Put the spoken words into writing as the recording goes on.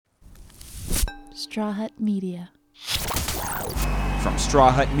Straw Hut Media. From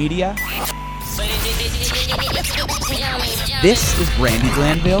Straw Hut Media, this is Brandy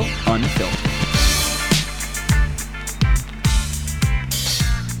Glanville Unfiltered.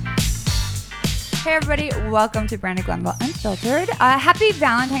 Hey everybody, welcome to Brandy Glanville Unfiltered. Happy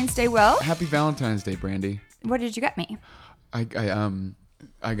Valentine's Day, Will. Happy Valentine's Day, Brandy. What did you get me? I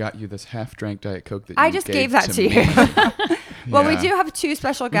got you this half-drank Diet Coke that I just gave that to you. Well, we do have two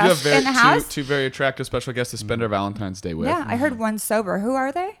special guests in the house. Two very attractive special guests to spend our Valentine's Day with. Yeah, I heard one sober. Who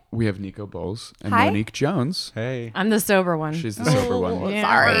are they? We have Niko Boles and Hi. Monique Jones. Hey. I'm the sober one. She's the sober one. Yeah.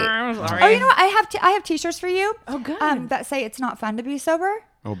 Sorry. Oh, you know what? I have T-shirts for you. Oh, good. That say it's not fun to be sober,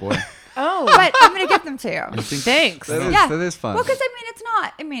 Oh, boy. Oh, but I'm gonna give them to you. thanks. That is fun. Well, because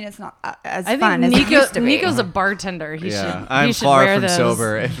it's not as I fun think as it used to be. Niko's a bartender. He I'm should far wear from those.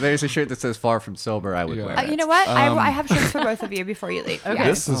 sober. If there's a shirt that says far from sober, I would Yeah. wear it. You know what? I have shirts for both of you before you leave. Okay. Yeah.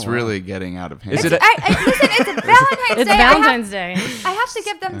 This is really getting out of hand. Is it? Listen, it's a Valentine's It's Day. Valentine's Day. I have to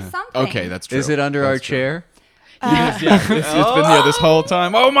give them something. Okay, that's true. Is it under That's our true. chair? Yes, yeah. It's been there this whole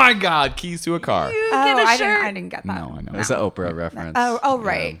time. Oh, my God. Keys to a car. I didn't get that. No, I know. It's an Oprah reference. Oh,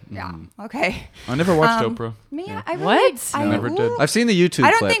 right. Yeah. Okay. I never watched Oprah. Me, I really, What? I Never did. I've seen the YouTube I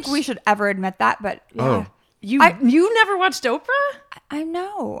don't clips. think we should ever admit that, but yeah. Oh. You never watched Oprah? I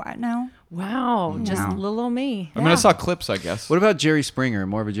know. Wow, just No. little old me. I mean, I saw clips, I guess. What about Jerry Springer?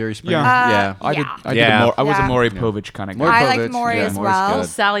 More of a Jerry Springer? Yeah. I Yeah. was Yeah. a Maury Povich kind of guy. Maury I like Povich, Maury yeah, as Maury's well. good.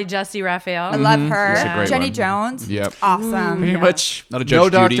 Sally Jesse Raphael. I love her. She's a great Jenny one. Jones. Yep. Awesome. Pretty much Not a no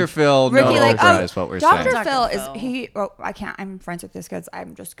Judge Judy. Dr. Phil, Ricky, no like, Oprah is what we're Dr. saying. Phil is Phil. he? Oh, I can't. I'm friends with this because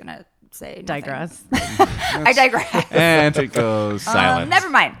I'm just gonna say nothing. Digress. I digress. And it goes silent. Never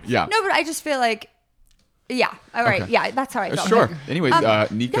mind. Yeah. No, but I just feel like, yeah. All right. Okay. Yeah, that's how I felt. Sure. Anyway,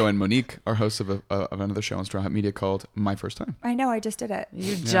 Niko and Monique are hosts of another show on Straw Hut Media called My First Time. I know. I just did it.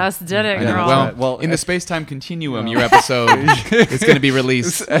 You just did it, I know. girl. Well, in the space-time continuum, your episode is going to be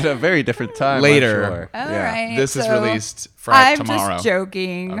released. At a very different time. Later. I'm sure. All Yeah. right. This is so released Friday I'm tomorrow. just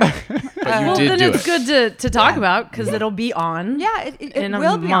joking. But you Well, did then do it's it. good to talk about because it'll be on. Yeah, it in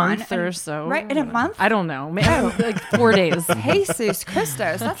will a be month on, or and- so. Right, in a month? I don't know. Maybe like 4 days. Jesus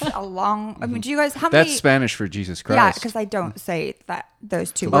Christos. That's a long. I mean, do you guys how That's many? Spanish for Jesus Christ. Yeah, because I don't say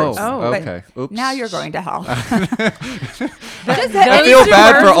those two Oh, words. okay. But Oops. now you're going to hell. I Those feel two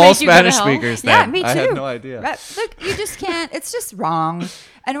bad for words all make you go to Spanish hell? speakers then. Yeah, me too. I had no idea. But look, you just can't. It's just wrong.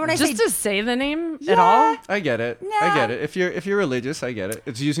 And when I Just say to say the name at Yeah. all? I get it. Yeah. I get it. If you're religious, I get it.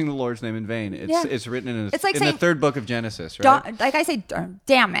 It's using the Lord's name in vain. It's Yeah. it's written in, It's like in the saying, third book of Genesis, right? don't, like I say,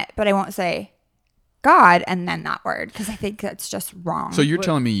 damn it, but I won't say God and then that word because I think that's just wrong. So you're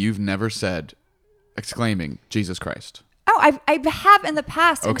telling me you've never said exclaiming Jesus Christ? Oh, I have in the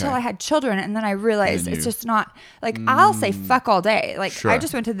past until Okay. I had children, and then I realized And it's you- just not like I'll say fuck all day. Like Sure. I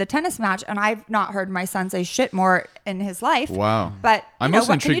just went to the tennis match, and I've not heard my son say shit more in his life. Wow. But I'm you know,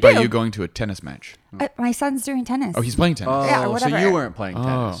 also what can intrigued by do? you going to a tennis match. My son's doing tennis. Oh, he's playing tennis. Oh, Yeah, or so whatever. you weren't playing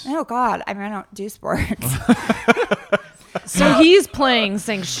tennis. Oh God, I mean I don't do sports. So he's playing,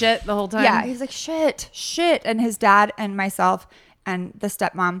 saying shit the whole time? Yeah, he's like shit, and his dad and myself and the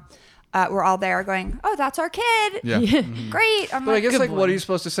stepmom were all there going, "Oh, that's our kid. Yeah. Great." I'm But I like, guess Good like boy. what are you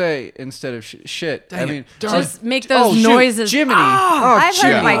supposed to say instead of shit? I Dang it. mean, Darn Just make those shoot, noises. Jiminy. I've heard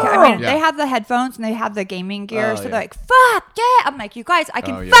Yeah. my. I mean, Yeah. they have the headphones and they have the gaming gear, Oh, so yeah. they're like, "Fuck yeah!" I'm like, "You guys, I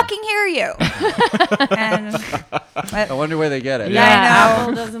can Oh, yeah. fucking hear you." And I wonder where they get it. Yeah, I know.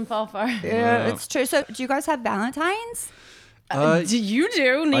 apple doesn't fall far. yeah, it's true. So, do you guys have Valentines? Do you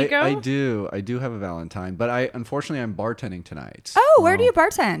do, Niko? I do. I do have a Valentine, but unfortunately I'm bartending tonight. Oh, where do you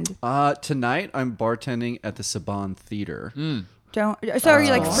bartend? Tonight I'm bartending at the Saban Theater. Don't. So, are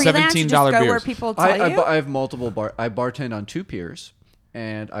you like freelance? You just $17 go where beers. people tell you. I have multiple I bartend on two piers,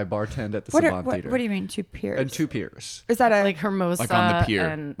 and I bartend at the What, Saban what, Theater. what do you mean two piers? And two piers. Is that a Like Hermosa. Like on the pier.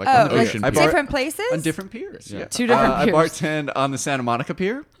 And Like on the like ocean I pier. different places? On different piers. Yeah. Two different I piers. bartend on the Santa Monica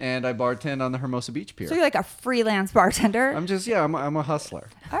Pier, and I bartend on the Hermosa Beach Pier. So you're like a freelance bartender. I'm a hustler.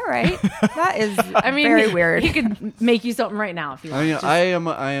 All right, that is I mean, very weird. He could make you something right now if you want. I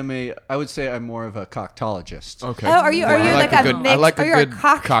mean, Just- I would say I'm more of a coctologist. Okay. Oh, are you I like a good, mix? I like are a you good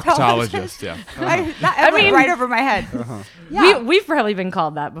cocktologist? cocktologist, yeah. That went mean- right over my head. Yeah. We've probably been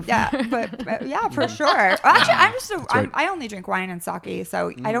called that before. Yeah, but yeah, for sure. Well, actually, I'm just right. I only drink wine and sake,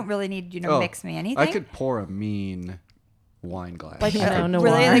 so I don't really need you to Oh, mix me anything. I could pour a mean wine glass. Like no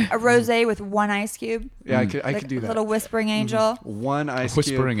really noir. like a rosé with one ice cube. yeah, I could Like do a that. little whispering angel. One ice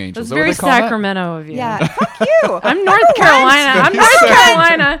Whispering cube. angels. That's Is that what very they call that? Sacramento of you. Yeah, fuck you. I'm North Carolina. I'm North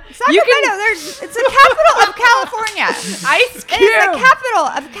Carolina. You Sacramento, can it's the capital of California. ice It is the cube. capital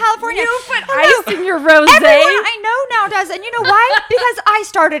of California. You put Oh, ice no. in your rosé. Everyone I know now does, and you know why? Because I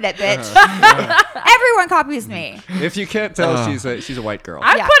started it, bitch. Everyone copies me. If you can't tell, she's a white girl.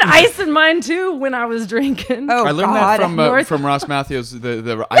 I Yeah. put ice in mine too when I was drinking. Oh, I learned God. that from Ross Matthews,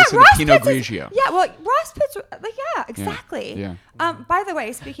 the ice in the Ross Pinot puts Grigio. Yeah, well, Ross puts like exactly. Yeah. By the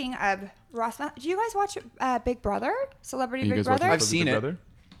way, speaking of Ross, do you guys watch Big Brother? Celebrity You Big guys watch Brother? I've seen Big it. Brother?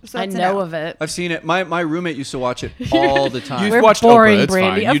 So I it's a know no. of it. I've seen it. My roommate used to watch it all the time. You've We're watched boring, Oprah. It's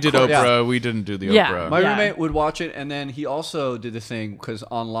Brandy. fine. Of You did course. Oprah. We didn't do the Yeah. Oprah. My Yeah. roommate would watch it, and then he also did the thing because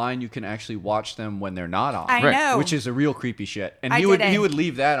online you can actually watch them when they're not on. I Right. know. Which is a real creepy shit. And I he would didn't.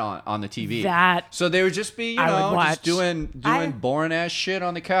 leave that on the TV. That So they would just be, I would watch. just doing I- boring ass shit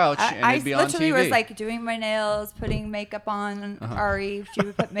on the couch, and I it'd be on literally TV. was like doing my nails, putting makeup on Ari. She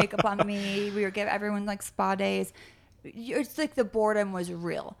would put makeup on me. We would give everyone like spa days. It's like the boredom was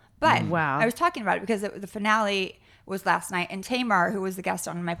real. But Wow. I was talking about it because the finale was last night, and Tamar, who was the guest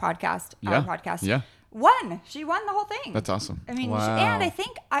on my podcast, Yeah. our podcast, Yeah. won. She won the whole thing. That's awesome. I mean, Wow. and I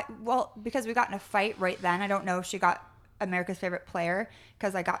think because we got in a fight right then. I don't know if she got America's Favorite Player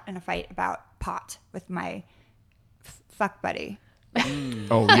because I got in a fight about pot with my fuck buddy.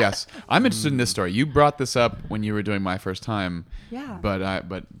 Oh yes, I'm interested in this story. You brought this up when you were doing My First Time. Yeah. But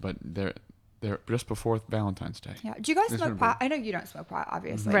they're just before Valentine's Day. Yeah. Do you guys smoke pot? I know you don't smoke pot,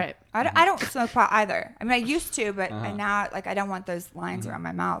 obviously. Right. I don't smoke pot either. I mean, I used to, but I now I don't want those lines around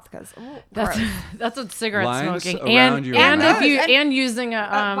my mouth because that's what cigarette Lines smoking around and your and mouth. if you And- and using a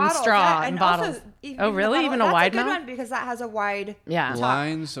bottles, straw yeah, and and bottles. also even Oh the really? bottle- Even a that's wide a good mouth? one because that has a wide. Yeah.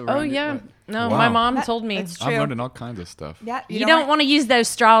 lines around Oh yeah. it. No, Wow. my mom That- told me. it's I'm true. learning all kinds of stuff. Yeah. You don't want to use those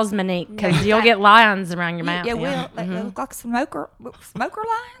straws, Monique, because you'll get lines around your mouth. Yeah, Yeah. will. Like, they look like smoker lines.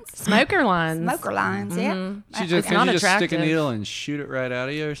 Smoker lines. Smoker lines. Yeah. She just, not can you just stick a attractive. needle and shoot it right out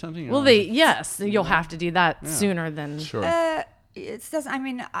of you or something? You Well, know? yes, you'll have to do that sooner than. Sure. It doesn't. I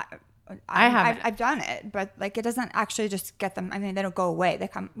mean, I haven't. I've done it, but like it doesn't actually just get them. I mean, they don't go away. They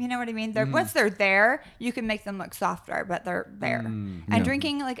come. You know what I mean? They're once they're there, you can make them look softer, but they're there. And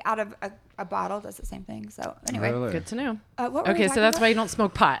drinking like out of a bottle does the same thing. So anyway, Really? Good to know. what were we Okay, so talking that's about? why you don't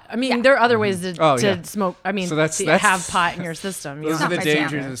smoke pot. I mean, Yeah. there are other ways to, Oh, to yeah. smoke. I mean, So that's- to that's- have pot in your system. Those not are the my jam.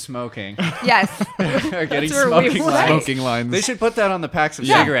 dangers of smoking. Yes. Are getting That's where we smoking went. lines. Smoking lines. They should put that on the packs of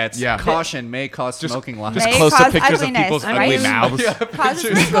Yeah. cigarettes. Yeah. Caution may cause smoking lines. Just May close-up cause pictures of ugliness, people's right? ugly mouths. Causes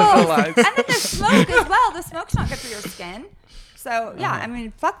Pictures of the wrinkles. lines. And then the smoke as well. The smoke's not good for your skin. So yeah, I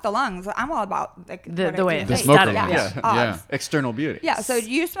mean, fuck the lungs. I'm all about like The what way I it do. The tastes. smoker That- lines. Yeah. Yeah. External beauty. Yeah. So do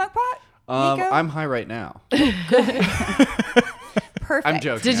you smoke pot? Nico? I'm high right now. Perfect. I'm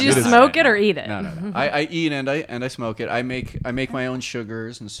joking. Did I'm you not high smoke right it or now. eat it? No. I eat and I smoke it. I make my own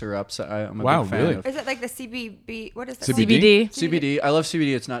sugars and syrups. I'm a Wow, big fan really? of Is it like the CBD? What is it? CBD? CBD. CBD. I love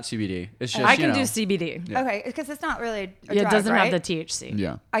CBD. It's not CBD. It's just I can you know, do CBD. Yeah. Okay, because it's not really a Yeah, it drug, doesn't right? have the THC.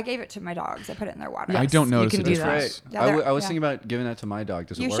 Yeah. I gave it to my dogs. I put it in their water. I don't you notice can it do at that. Great. first. Yeah, I was yeah. thinking about giving that to my dog.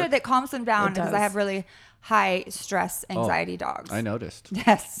 Does it You work? should. It calms them down It because I does. have really high stress anxiety dogs. I noticed.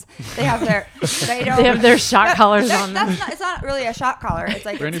 Yes, they have their. They don't. They have their shot collars That- on them. That's not, it's not really a shot collar. It's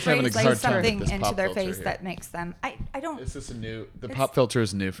like Brandy's it having a sprays hard like time with something this into pop their filter face here. that makes them. I don't. Is this a new? The It's- pop filter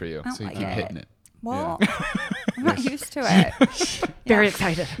is new for you, don't so you like keep it. hitting it. Well, I'm not used to it. Very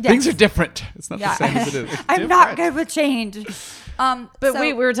excited. Things are different. It's not Yeah. the same as it is. I'm not good with change. But So-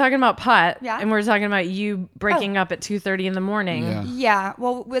 wait, we were talking about pot, Yeah. and we were talking about you breaking up at 2:30 in the morning. Yeah. Yeah.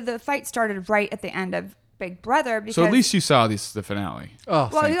 Well, the fight started right at the end of Big Brother because. So at least you saw the finale. Oh,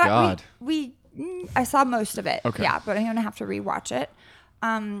 Well, thank God. I saw most of it. Okay. Yeah, but I'm gonna have to rewatch it.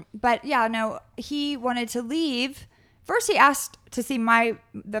 But yeah, no, he wanted to leave. First, he asked to see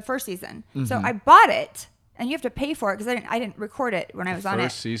the first season, so I bought it, and you have to pay for it because I didn't record it when I was on it.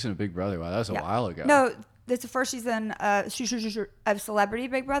 First season of Big Brother. Wow, that was a Yeah. while ago. No, it's the first season of Celebrity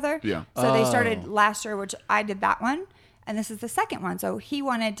Big Brother. Yeah. So they started last year, which I did that one, and this is the second one. So he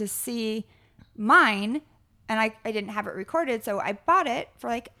wanted to see mine, and I didn't have it recorded, so I bought it for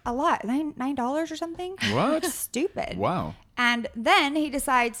like a lot, $9 or something. What? Stupid. Wow. And then he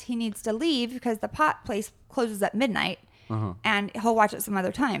decides he needs to leave because the pot place closes at midnight, and he'll watch it some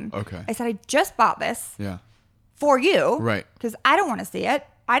other time. Okay. I said I just bought this Yeah. for you, Right. Because I don't want to see it.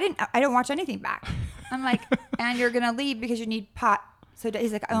 I don't watch anything back. I'm like, and you're gonna leave because you need pot. So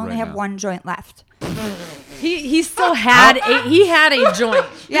he's like, I only Right have now. one joint left. He still had a joint,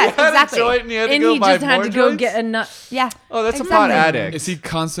 Yes, Had a exactly. joint and he had to and go he buy just had more to go joints? get enough. Yeah. Oh, that's exactly. a pot addict. Is he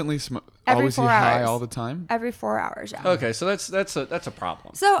constantly Every was he 4 high hours. all the time? Every 4 hours, yeah. Okay, so that's a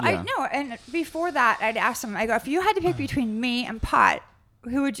problem. So Yeah. I know, and before that, I'd asked him. I go, if you had to pick between me and pot,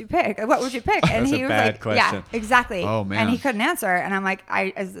 who would you pick? What would you pick? And That's he a was bad like, question. yeah, exactly. Oh, man. And he couldn't answer, and I'm like,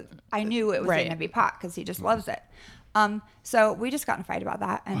 I knew it was Right. going to be pot because he just loves it. So we just got in a fight about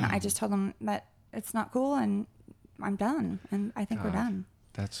that, and I just told him that it's not cool, and I'm done, and I think we're done.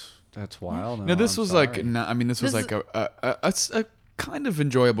 That's wild. No, this I'm was sorry. like, no, I mean, this was This like a kind of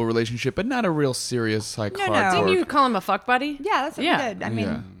enjoyable relationship, but not a real serious, like, No, no. hardcore. Didn't you call him a fuck buddy? Yeah, that's what Yeah. we did. I mean,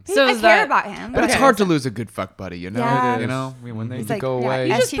 Yeah. So I is care that- about him. But it's Okay. hard to lose a good fuck buddy, you know? Yeah. You know, I mean, when they It's do like, go yeah, away.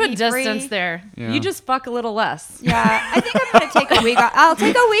 You just put STD free. distance there. Yeah. You just fuck a little less. Yeah, I think I'm gonna take a week off. I'll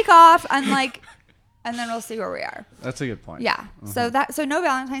take a week off and then we'll see where we are. That's a good point. Yeah. So no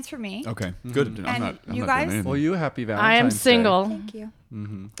Valentine's for me. Okay, good. I'm And not you I'm not doing guys? anything. Well, you happy Valentine's I am Day. single. Thank you.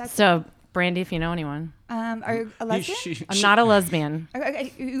 That's So, Brandy, if you know anyone, are you a lesbian? I'm not a lesbian.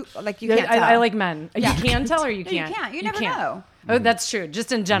 Okay, you I, can't tell. I like men. Yeah. You can tell or you No, you can't? can't. You never know. Oh, that's true.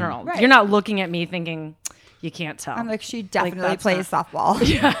 Just in general. Right. You're not looking at me thinking, you can't tell. I'm like, she definitely that's plays softball.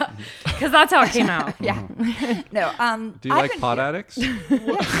 Because that's how it came out. Yeah. No. Do you like pot addicts?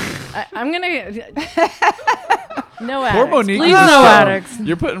 I'm going to... No Poor addicts. Monique. Please is no so- addicts.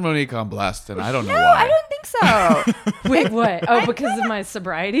 You're putting Monique on blast, and I don't know No, why. I don't think so. Wait, what? Oh, because of my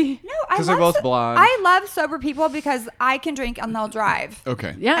sobriety? No, I 'Cause they're love both blonde. I love sober people because I can drink and they'll drive.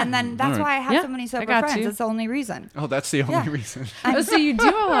 Okay. Yeah. And then that's Alright. why I have Yeah, so many I sober got friends. you. It's the only reason. Oh, that's the only Yeah. reason. Oh, so you do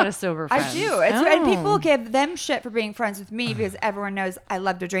a lot of sober friends. I do. And people Oh. give them shit for being friends with me because everyone knows I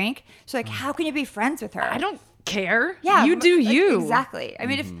love to drink. So like, how can you be friends with her? I don't care. Yeah, You do you. Exactly. I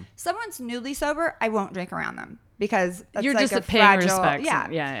mean, if someone's newly sober, I won't drink around them because that's You're like just a a paying fragile. respect. Yeah,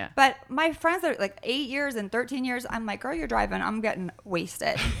 Yeah. But my friends are like 8 years and 13 years. I'm like, girl, you're driving. I'm getting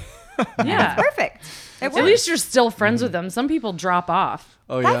wasted. Yeah. Perfect. It At works. least you're still friends with them. Some people drop off.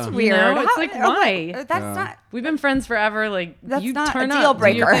 Oh, That's yeah. weird. know, it's like, why? That's Yeah. not. We've been friends forever. Like, That's you not a turn deal up, do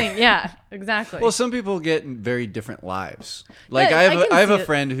your breaker. thing. Yeah, exactly. Well, some people get very different lives. Like Yeah, I have, I can I have see a it.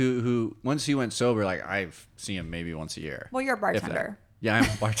 friend who once he went sober, like I've seen him maybe once a year. Well, you're a if that. bartender. Yeah, I'm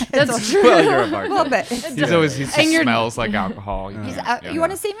a bartender. That's true. Well, you're a A bartender. little bit. He And you're- smells like alcohol. You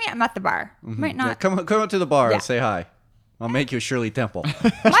want to see me? I'm at the bar. Might Yeah, not. come up to the bar Yeah. and say hi. I'll make you a Shirley Temple.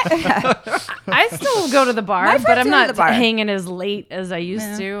 I still go to the bar, My but friends I'm go to not the bar. hanging as late as I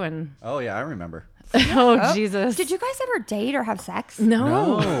used to. And Oh yeah, I remember. oh, Jesus. Did you guys ever date or have sex?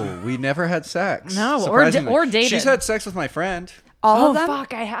 No. No, we never had sex. No, or surprisingly. or dated. She's had sex with my friend. All Oh, of them?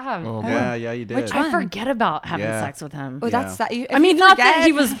 fuck, I have. Oh, Yeah, you did. Which I one? forget about having Yeah. sex with him. Oh, that's Yeah. that. You, I mean, not that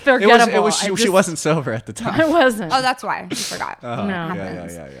he was forgettable. It was I she just- wasn't sober at the time. I wasn't. Oh, that's why you forgot. Oh, No.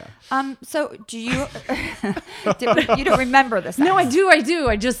 yeah. So do you? You don't remember this? No, I do.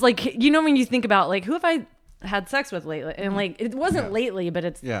 I just like, you know, when you think about like, who have I had sex with lately? And like, it wasn't lately, but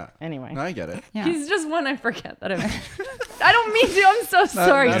it's Yeah. anyway. No, I get it. Yeah. He's just one I forget that I don't mean to. I'm so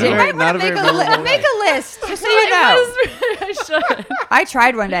sorry, not a dude. You very- might want to very make memorable make night. a list, just so you know. I should. I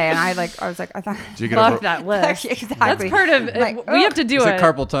tried one day, and I was like, I thought. Did you get Fuck over? that list. Exactly. That's part of Like, we have to do Is it. it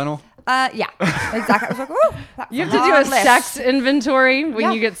carpal tunnel? Yeah, exactly. I was like, ooh. that's You have to do a long list. sex inventory when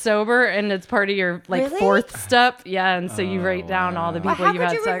Yeah. you get sober, and it's part of your like Really? fourth step. Yeah, and so you write down all the wow. people Well, how you've could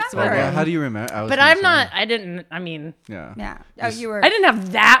had you sex remember? with. Yeah. How do you remember? I was But gonna I'm say. not. I didn't. I mean, Yeah. Yeah. Oh, you were. I didn't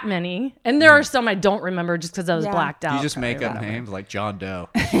have that many, and there are some I don't remember just because I was Yeah. blacked out. You just make or up whatever. names like John Doe.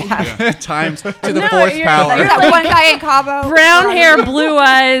 Times to the No, fourth you're- power. You're that one guy in Cabo. Brown hair, blue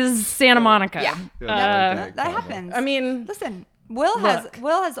eyes, Santa Monica. Yeah. Yeah, That happens. I mean, Listen, Will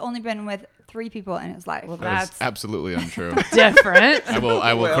has only been with 3 people in his life. well, That's that's absolutely untrue. different. I will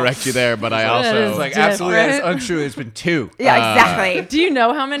Well, correct you there, but I that is also It's like absolutely that's different. untrue. It's been 2. Yeah, exactly. Do you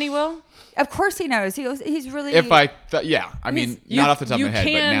know how many, Will? Of course he knows. He's really. if I yeah, I mean you- not off the top of you my head,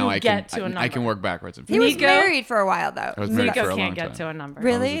 but can now I can get to a I can number. work backwards and he was Niko? married for a while though. I was married for Niko a long can't time. get to a number.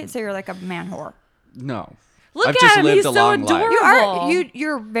 Really? So you're like a man whore. No. Look I've at just him. lived He's a so long life. adorable.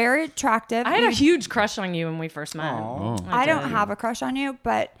 You're very attractive. I had You- a huge crush on you when we first met. Aw. I don't did. have a crush on you,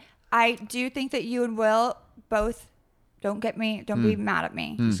 but I do think that you and Will both don't be mad at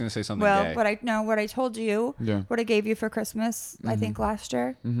me. I was gonna say something Well, gay. what I told you, Yeah. what I gave you for Christmas, I think last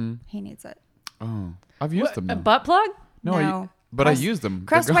year, he needs it. Oh, I've used them. A Now. butt plug? No. But Crest- I used them.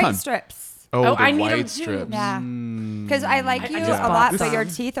 Crest They're white gone. strips. Oh, the I need 'em white too. strips. Yeah. Because I like you just a bought lot, but some. your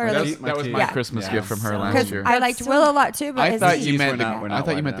teeth are That like. was, that was teeth. my Yeah. Christmas Yeah. gift from her So last Because year. I liked That's Will so- a lot too, but I his thought teeth. you We're meant not- we're I not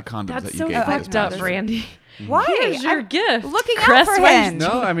thought you like meant the that. condoms That's that you so gave me fucked this up, past- Brandy. Why? Here's your I'm gift. looking out Crest for white him.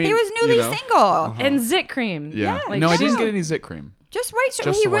 No, I mean, he was newly you know. single. And zit cream. Yeah. Yeah, No, I yeah. didn't get any zit cream. Just white strips.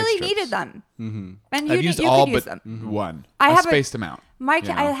 Just He the white really strips. needed them. And Mm-hmm. you, I've used you all could use but them. one. I I have a- spaced them out.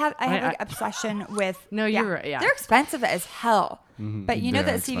 I have like obsession with. No, you're right. Yeah. They're expensive as hell. But you know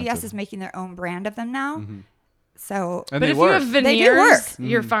Very that CVS expensive. is making their own brand of them now. So And But they if work. you have They do veneers, work.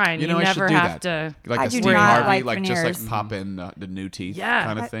 you're fine. You, I should never do have that. to. Like I a do Steve not Harvey, like just like veneers. pop in the new teeth Yeah.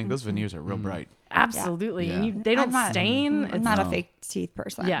 kind of thing. Those veneers are real bright. Absolutely. Yeah. And they don't I'm not- stain. I'm It's not a No. fake teeth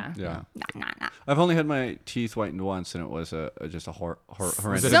person. Yeah. Yeah. Nah. I've only had my teeth whitened once, and it was just a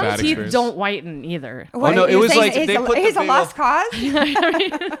horrendous. it a Some bad teeth experience? don't whiten either. What, no, it you're was saying like he's they a, put the he's a big lost cause.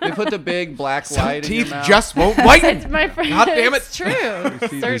 They put the big black light in your Teeth mouth. just won't whiten. My friend, God damn it. it's true.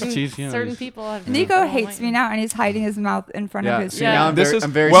 These teeth, you know, certain these- people have. Nico hates me now, and he's hiding his mouth in front Yeah, of his. see, Yeah. now I'm This very, is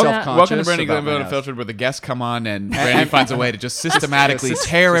I'm very welcome, self-conscious. welcome to Brandy about Glenville my nose. Unfiltered, where the guests come on and Brandy finds a way to just systematically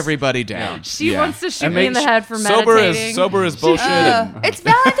tear everybody down. She wants to shoot And me in the make- head for Sober meditating. is bullshit. and- It's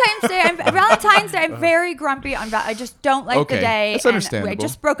Valentine's Day. Valentine's Day. I'm very grumpy on. I just don't like Okay, the day. that's and understandable. I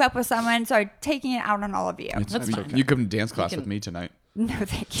just broke up with someone, so I'm taking it out on all of you. That's you, fine. you come to dance class with me tonight. No,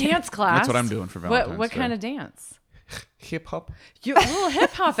 thank you. Dance class. That's what I'm doing for Valentine's What Day. kind of dance? Hip hop. A little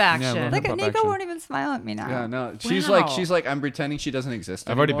hip hop action. little Look hip-hop at Nico action. won't even smile at me now. Yeah, no. Wow. She's like, I'm pretending she doesn't exist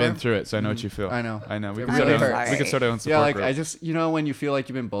I've already anymore. been through it, so I know what you feel. I know. We It can really start hurts. we can start our own support Yeah, like group. I just, when you feel like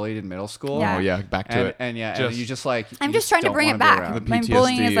you've been bullied in middle school. Yeah. Oh yeah, back to it. And and Just- you just like. I'm you just trying to don't bring it wanna be back. around. My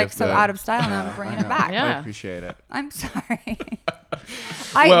bullying is PTSD like of so the- out of style now. I'm bringing it back. Yeah. I appreciate it. I'm sorry.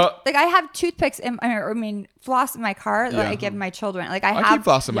 Well- I have toothpicks floss in my car that Yeah. I give my children. Like I I have keep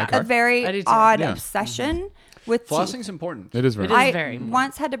floss in my a car. I very do too. odd Yeah. obsession with teeth. Flossing's important. It is very. It is I very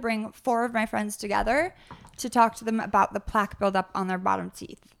once had to bring 4 of my friends together to talk to them about the plaque buildup on their bottom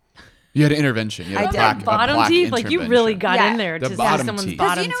teeth. You had an intervention. You had I a did. plaque, a Bottom plaque teeth, like you really intervention. got Yeah. in there The to see bottom someone's teeth. Because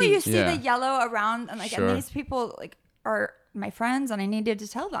bottom you know you teeth. see Yeah. the yellow around and like Sure. and these people like are my friends and I needed to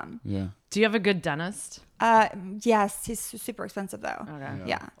tell them. Yeah. Do you have a good dentist? Yes, he's super expensive though. Okay.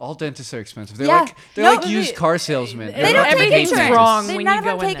 Yeah. All dentists are expensive. They're Yeah. like they're No, like used car salesmen. They They're They not don't take Everything's insurance. wrong They- when none you of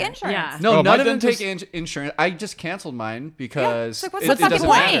them go in take there. insurance. Yeah. No, Oh, my none of them dentist- take insurance. I just canceled mine because it's like, what's it, the it fucking doesn't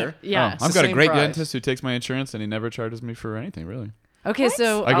point? matter. Yeah. It's I've the got a same great price. dentist who takes my insurance and he never charges me for anything really. Okay,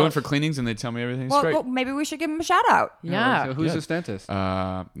 so I go in for cleanings and they tell me everything's straight. Well, maybe we should give him a shout out. yeah. So who's Yeah. this dentist?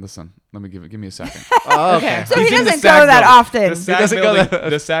 Listen, let me give me a second. Oh, okay. So he He's in the doesn't SAG go that building. often. The SAG doesn't go building, that-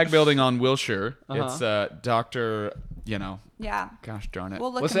 the SAG building on Wilshire. It's Dr. Yeah. Gosh darn it.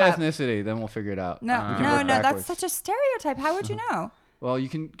 We'll look What's him the up. ethnicity? Then we'll figure it out. No, We can no, work no. That's backwards. such a stereotype. How would you know? Well, you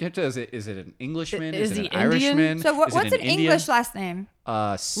can get to is it an Englishman? Is Is it he an Indian? Irishman? So Is what's it an Indian? English last name? Look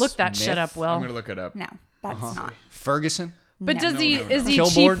that Smith? shit up, Will. I'm gonna look it up. No, that's not. Ferguson. But No. does he is he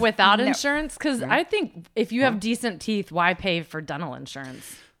Killboard? cheap without No. insurance? Because I think if you have decent teeth, why pay for dental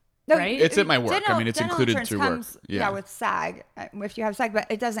insurance? No, Right? It's at my work. I mean, it's dental included insurance through work. comes, Yeah. with SAG if you have SAG, but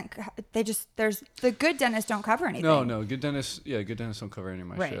it doesn't. They just there's the good dentists don't cover anything. No, good dentists. Yeah, good dentists don't cover any of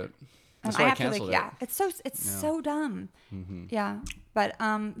my Right. shit. And That's why I have to, canceled it. Yeah, it's so dumb. Yeah, but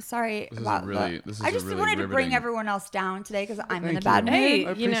sorry This is about really- that. this is I a just really wanted to bring riveting- everyone else down today because I'm in a Thank bad you. mood. Hey,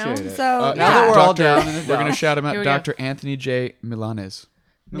 I you know. appreciate it. So Now yeah. that we're all Doctor- down in the We're gonna dumps. shout him Here out, we go. Dr. Anthony J. Milanese.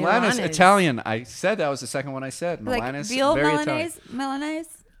 Milanese, Milanese. Italian. I said that was the second one I said. like Milanese, veal very Milanese, Milanese.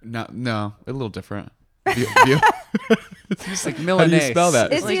 No, a little different. It's like How do Milanese. you spell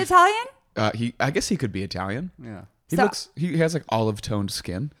that? Is he Italian? I guess he could be Italian. Yeah, He has like olive toned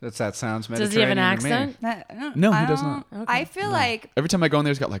skin. that sounds Does he have an Mediterranean to me. accent? No, he I does don't- not. I feel like Every time I go in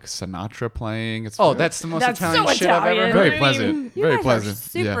there, he's got like Sinatra playing. It's Oh, very- that's the most That's Italian so shit I've ever Italian. heard. very I pleasant. mean, you Very guys are pleasant.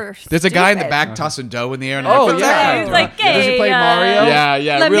 super There's a guy in the stupid. back tossing dough in the air. And Oh, I'm like, yeah. He's like, Does he play "Hey, Mario?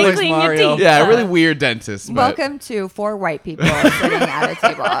 yeah, Let really, me clean your Mario. teeth. yeah, really weird dentist. but- Welcome to 4 white people sitting at a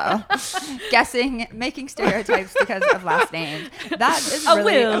table, making stereotypes because of last names. That is I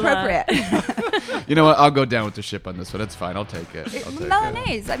really will. appropriate. You know what? I'll go down with the ship on this one. It's fine. I'll take it. I'll take it.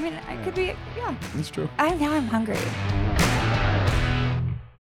 Milanese. I mean, it could be. Yeah. It's true. Now I'm hungry.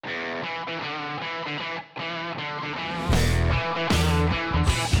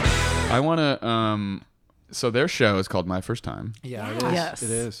 I want to. So their show is called My First Time. Yeah, it it is. is. Yes. It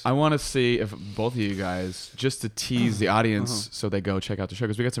is. I want to see if both of you guys, just to tease the audience, so they go check out the show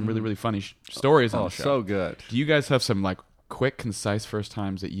because we got some really, really funny stories on Oh, the show. so good. Do you guys have some like quick, concise first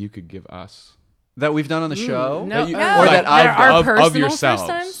times that you could give us? That we've done on the show? No, That you- no. Or Like, that there I've are of personal yourselves.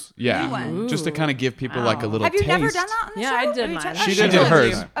 first times? Yeah, Anyone. just to kind of give people like a little Have you taste. never done that on the Yeah, show? I did Have you mine. tried- She oh, did told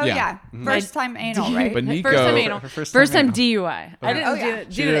hers. you. Oh Yeah. yeah. First time anal, right? But Niko, First time anal. Her first First time time DUI. I didn't Oh, yeah.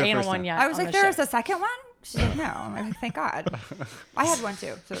 do She the did it anal first one time. yet. I was on like, the there's show. a second one? She's like, no. I'm like, thank God. I had one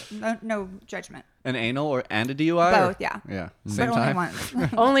too, so no judgment. An anal or and a DUI? Both, or? yeah. Yeah. But Same only time. once.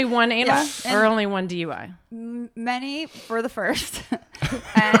 Only one anal Yeah, or and- only one DUI? Many for the first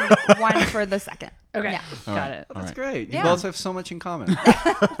and one for the second. Okay, Yeah. got it. That's right. great. You Yeah. both have so much in common.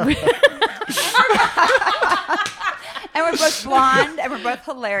 And we're both blonde, and we're both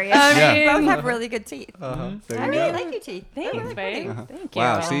hilarious. I We both mean- have really good teeth. There I you really go. like your teeth. Thanks, Really pretty. babe. Thank you.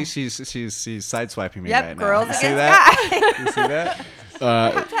 Wow, see, she's sideswiping me Yep, right girls now. You see against that? guys. You see that? I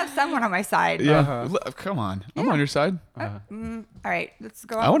have to have someone on my side. Yeah. Come on. I'm on your side. All right, let's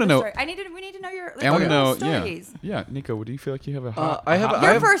go on. I wanna with the know- story. We need to know your. I want to know. Stories. Yeah. Nico, what do you feel like you have a hot? I have.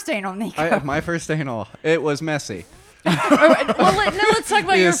 Your first anal, Nico. My first anal. It was messy. Let's talk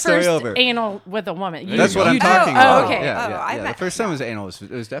about Yeah, your story first over. anal with a woman. That's what I'm talking Oh, about. okay. I The bet- first time it was anal.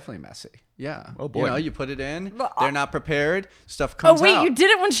 It was definitely messy. Yeah. Oh, boy. You know, you put it in. Well, They're not prepared. Stuff Oh comes wait, out. you did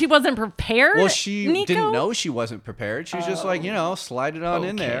it when she wasn't prepared. Well, she Nico? didn't know she wasn't prepared. She was just like, slide it on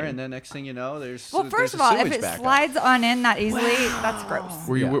in there, Okay. and then next thing you know, there's Well, there's first a of all, if sewage it backup. slides on in that easily, that's gross.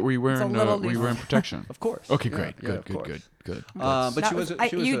 Were you Yeah. were you It's a wearing little were you loose. wearing protection? Of course. Okay, Yeah, great. yeah, Good. of Good. course. Good. But That she was- was.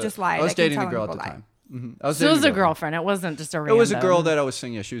 She was you a- just lied. I was I can dating tell the when girl at the people lie. time. I was So it was dating a the girl. girlfriend. It wasn't just a It random. was a girl that I was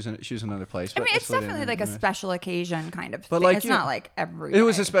seeing. Yeah, she was in another place. I but mean, it's so they definitely didn't- like a special occasion kind of But thing. like, It's you not know, like every It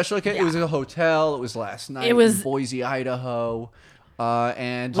was a day. special occasion. It was a hotel. It was last night. It was- in Boise, Idaho.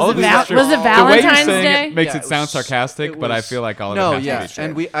 And Was it this Val- is true. was it The way you're Valentine's saying Day? it makes Yeah, it sound was- sarcastic, it but I was- feel like all of no, it has yeah, to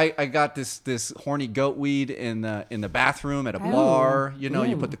be true. and I got this horny goat weed in the bathroom at a Oh. bar. You know,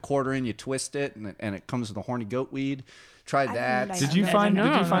 you put the quarter in, you twist it, and it comes with the horny goat weed. Tried that. I Did you Okay. find No,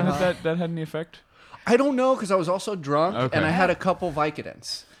 that had any effect? I don't know because I was also drunk Okay. and I had a couple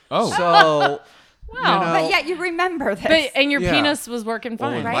Vicodins. Oh. So, Wow. But yet you remember this. But and your Yeah. penis was working well,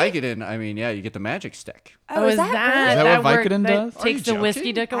 fine. with Right? Vicodin, I mean, yeah, you get the magic stick. oh, is that Is that really? what work- Vicodin that does? Are you takes the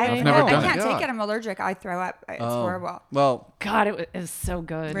whiskey joking? dick I away. don't never know. done I it. can't God. take it. I'm allergic. I throw up. It's horrible. Well, God, it was so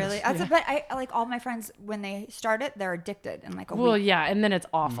good. Really? But I like all my friends when they start it, they're addicted in like a Well, week. yeah, and then it's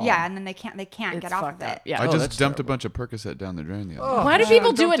awful. Yeah, and then they can't it's get off of fucked up. it. Yeah. I Oh, just that's dumped a terrible. bunch of Percocet down the drain the other Oh. day. Why do Yeah,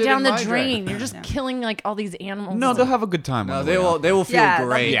 people do dumped it it down in the my drain? drain. You're just killing like all these animals. No, they'll have a good time. no, on the way out. they will feel Yeah, they'll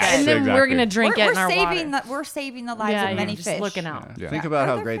be great. good. and then exactly. we're gonna drink We're it in our saving water. we're saving the lives Yeah, of you're many just fish. looking out. Yeah. Think about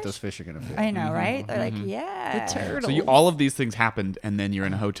how Other great fish? those fish are gonna feel. I know, right? They're like, yeah. The turtle. So all of these things happened, and then you're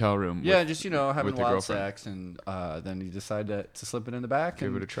in a hotel room. Yeah, with- just having with your wild girlfriend. sex, and then you decide to slip it in the back, Give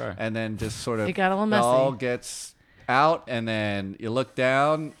and, it a try. and then just sort of It got a little it messy. all gets out, and then you look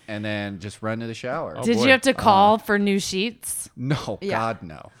down, and then just run to the shower. Oh, Did boy. you have to call for new sheets? No, Yeah. God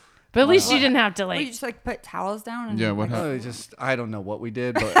no. But at least you didn't have to Well, you like. just like put towels down. And Yeah, what like, happened? I don't know what we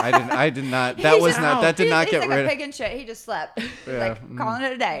did, but I did not. That was not. That did not he's get like rid a of. pig in shit. He just slept. Yeah, Like calling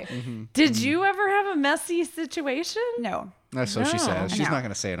it a day. Did you ever have a messy situation? No. That's what she No. says. She's No. not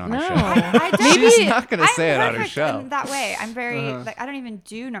gonna say it on No. her show. I don't. She's not gonna I'm say it on her perfect show. in that way. I'm very like I don't even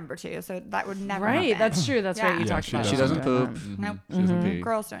do number 2, so that would never Right, happen. that's true. That's right. You Yeah. talked she about She it. doesn't Okay. poop. Nope. She doesn't pee.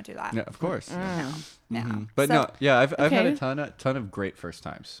 Girls don't do that. Yeah, of course. No. But So- no, yeah, I've had a Okay. ton of great first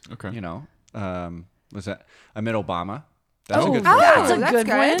times. Okay. Was that I met Obama? That's a Oh, good wow, first that's time. a that's good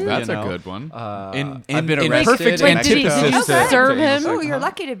good. one. That's you a know, good one. I've been in arrested perfect in Like, did Mexico. you Okay. serve him? Oh, you're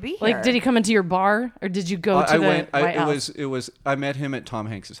lucky to be here. Like, did he come into your bar, or did you go to I the went. White House? It was. I met him at Tom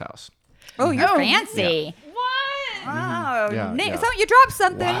Hanks's house. Oh, you're Oh, fancy. What? Oh, Yeah, Nick, yeah. so you dropped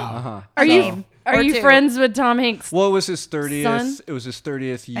something. Are you Or are you two. friends with Tom Hanks? Well, it was his 30th. Son? It was his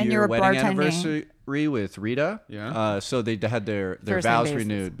 30th And you year were wedding bartending. anniversary with Rita. Yeah. So they had their First name vows basis.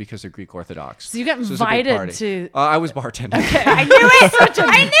 renewed because they're Greek Orthodox. So you got it was a big invited party. to- I was bartending. I knew it.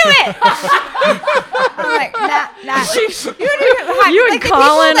 I knew it. I'm like, nah. You You and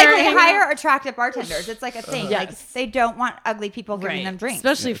Colin like, are they hanging hire attractive bartenders. It's like a thing. Like Yes. they don't want ugly people giving Right. them drinks.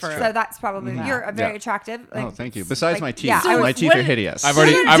 Especially Yeah, it's for true. So that's probably you're a very Yeah. attractive. Like, Oh, thank you. Besides like, my teeth, yeah, I my was- teeth what- are hideous. I've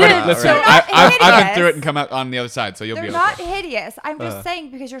already did. listen. They're not I've been hideous. through it and come out on the other side, so you'll They're be not okay. hideous. I'm just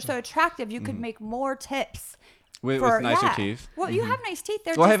saying because you're so attractive, you could make more tips. with for nicer yeah. teeth. Well, you have nice teeth.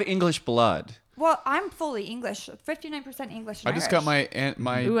 They're Well, I just, have English blood. well, I'm fully English, 59% English. And I just Irish. got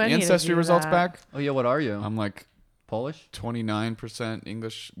my Ooh, I need to ancestry do results that. back. Oh yeah, what are you? I'm like Polish. 29%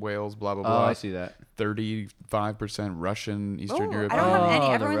 English, Wales, blah blah Oh, blah. I see that. 35% Russian, Eastern Oh, Europe, I don't have any. Oh,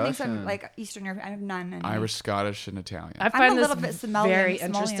 the Everyone thinks I'm Russian. like Eastern Europe. I have none. Any. Irish, Scottish, and Italian. I I'm find a this little bit Somalian, very Somalian.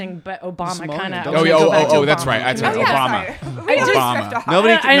 interesting, but Obama Somalian, kind of. don't Oh you yeah, go back to that's Obama. right. That's right. Oh, yeah, Obama. sorry. We just Obama. drift off.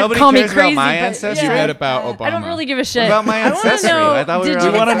 Nobody I nobody call me cares crazy, about my but ancestry. You yeah. read about Obama. I don't really give a shit. About my I wanna ancestry. know, I thought we did were you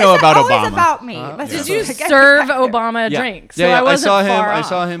on- wanna It's know about always Obama. about me. Let's Did just you serve Obama a Yeah. drink? Yeah, So yeah, I wasn't saw him. far I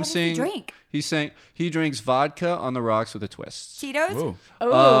saw off. him What does he sing. drink? He drinks vodka on the rocks with a twist. Cheetos. Ooh.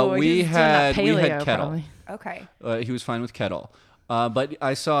 Oh, we he's doing that had paleo, kettle. probably. Okay. He was fine with kettle. But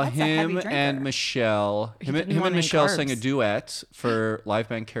I saw That's a heavy him drinker. and Michelle. Him didn't and want any Michelle carbs. sang a duet for live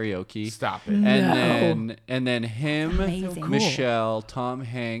band karaoke. Stop it. And then him, Amazing. Michelle, Tom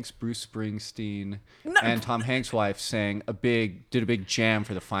Hanks, Bruce Springsteen, and Tom Hanks' wife did a big jam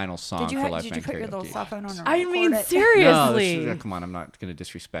for the final song Did you for live put band your little karaoke. cell phone on? Or I record mean, it? No, seriously. come on, I'm not going to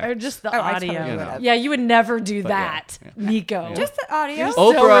disrespect. Or just the Oh, I totally audio. would have. Yeah, you would never do But that, Nico. Just the audio.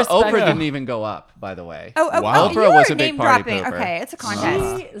 so Oprah respectful. didn't even go up, by the way. Oh, Wow. oh, Oprah you was were a big name party dropping. pooper. Okay, it's a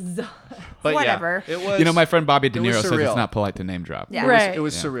contest. Jesus. But Whatever. Yeah, it was. You know, my friend Bobby De it was Niro says surreal. it's not polite to name drop. Yeah. Right. It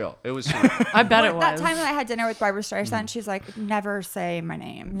was surreal. It was surreal. I bet it was. That time that I had dinner with Barbara Streisand, she's like, "Never say my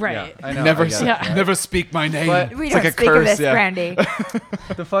name." Right. Yeah, I know. Never, I get it. Yeah. never speak my name. But- We It's don't like a speak curse, of this, yeah. Brandy.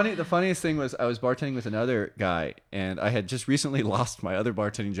 The funniest thing was I was bartending with another guy, and I had just recently lost my other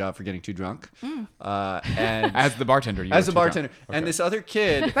bartending job for getting too drunk. And As the bartender, you as were a too drunk. bartender, Okay. and this other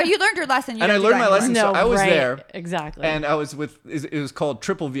kid, But you learned your lesson. You And don't I do learned that my anymore. lesson. No, So I was right. there, Exactly. and I was with. It was called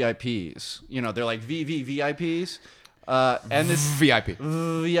triple VIPs. You know, they're like VVVIPs, and this VIP.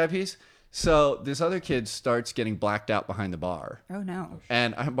 VIPs. So this other kid starts getting blacked out behind the bar. Oh no.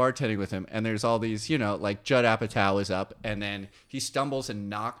 And I'm bartending with him, and there's all these, you know, like Judd Apatow is up, and then he stumbles and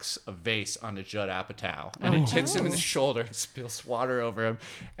knocks a vase onto Judd Apatow, and it hits him in the shoulder and spills water over him,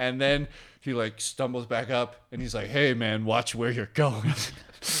 and then he like stumbles back up, and he's like, "Hey man, watch where you're going."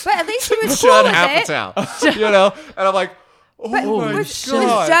 But at least he was cool Judd with it. Apatow, you know, and I'm like, "Oh But my was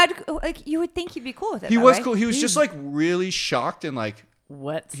god!" Judd like? You would think he'd be cool with it. He though, was right? cool. He was just like really shocked and like.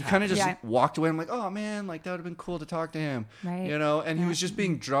 What's He kind of just Yeah. walked away. I'm like, oh man, like that would have been cool to talk to him, Right. you know. And he was just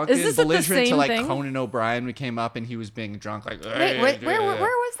being drunk Is and this at the belligerent to same like thing? Conan O'Brien. We came up and he was being drunk, like. Wait, where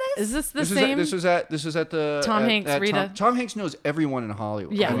was this? Is this the This same? was at the Tom Hanks, Rita? Tom Hanks knows everyone in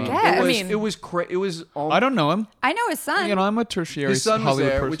Hollywood. Yeah. I mean, Yeah. it was, I mean- it was it was all. I don't know him. I know his son. You know, I'm a tertiary His son was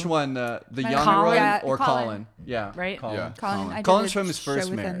Hollywood there. person. Which one? The younger Colin? one Yeah, or Colin. Colin? Yeah, Right? Colin. Yeah. Colin. I did Colin's a from his show first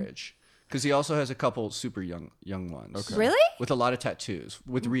with him. marriage. Because he also has a couple super young ones. Okay. Really? With a lot of tattoos.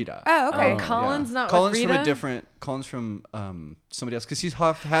 With Rita. Oh, okay. Oh, Colin's not with Colin's from Rita? a different. Colin's from somebody else because he's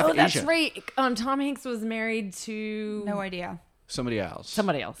half Oh, Asian. that's right. Tom Hanks was married to No idea. Somebody else.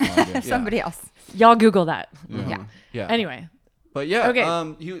 somebody else. Somebody else. Y'all Google that. Yeah. Yeah. Anyway, But yeah. Okay.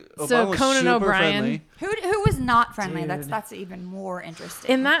 Obama So was Conan super O'Brien- friendly. Who was not friendly? Dude. That's even more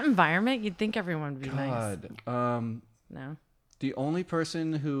interesting. in that environment, you'd think everyone would be nice. God. No. The only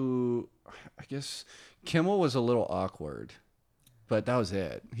person who, I guess, Kimmel was a little awkward, but that was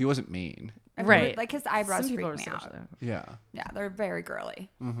it. He wasn't mean. Right. Like his eyebrows Some people freak are me such out. that. Yeah. Yeah, they're very girly.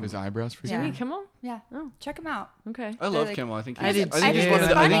 His eyebrows freak Yeah. Jimmy Kimmel? Yeah. Oh. Check him out. Okay. I love like- Kimmel. I think I he's, did I think he's too. one of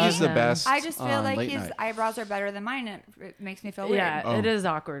the, I think he's the Funny. best. I just feel on like late his night. eyebrows are better than mine, and it makes me feel weird. Yeah, Oh. it is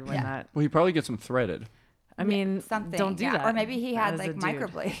awkward when Yeah. that. Well, he probably gets them threaded. I mean, Something. don't do yeah. that. Or maybe he had as a like dude.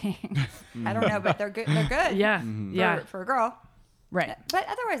 microblading. I don't know, but they're good. They're good. Yeah. Mm-hmm. Yeah. For a girl. Right. But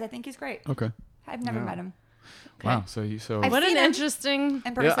otherwise, I think he's great. Okay. I've never met him Wow. So you I've What an seen him. interesting.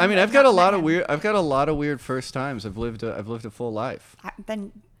 in person. Yeah, I mean, but I've got a not lot met of him. weird. I've got a lot of weird first times. I've lived a full life.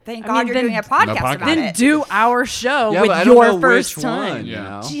 Then thank I God mean, you're then- doing a podcast podcast. about Then it. do our show Yeah, but I with don't your know first which time. one. You Yeah.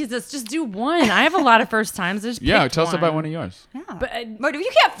 know? Jesus, just do one. I have a lot of first times. Just Yeah. pick Tell us about one of yours. Yeah. But But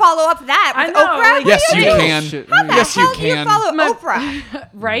you can't follow up that I with know, Oprah. like- Yes, What do you mean? can. Shit. How the Yes, you hell do you can. follow My- Oprah?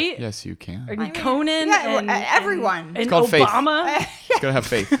 right? Yes, you can. And I mean, Conan yeah, and everyone. and, It's called faith. Obama. Gotta have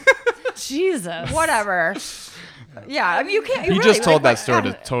faith. Jesus. Whatever. Yeah, I mean, you can't. You He really, just told like, that story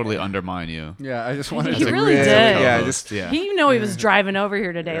to totally undermine you. Yeah, I just wanted He to really did. Yeah, just Yeah. He he was driving over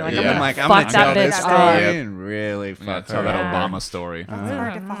here today. Like, Yeah. I'm gonna I'm like, I'm fuck gonna tell that this bitch story up. and really Yeah, fuck tell her that up. Yeah. Obama story. It's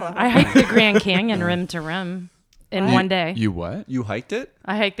hard to follow. I hiked the Grand Canyon rim to rim in one day. You what? You hiked it?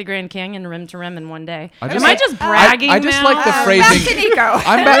 I hiked the Grand Canyon rim to rim in one day. I Am just I like- just bragging I just now? like the Back phrasing. to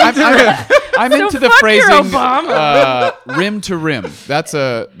Niko. I'm into the fuck your phrasing Obama. rim to rim. That's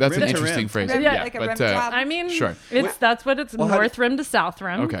an Rim to interesting rim. phrase. Rim, yeah, like a but rim job. I mean, Sure. that's what it's Well, how north rim to south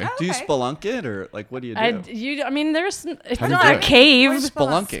rim. okay. Oh, Do you okay. spelunk it or like what do you do? I mean, there's it's How do you not do a it? cave. Where's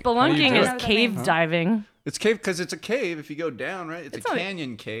Spelunking. Spelunking do is it? cave diving. It's cave because it's a cave. If you go down, right? It's a not a-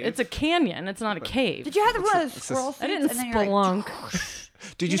 canyon cave. It's a canyon. It's not a cave. Did you have one of those squirrel suits? I didn't and then you're like, spelunk.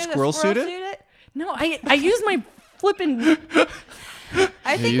 Did you know the squirrel suit it? No, I used my flipping.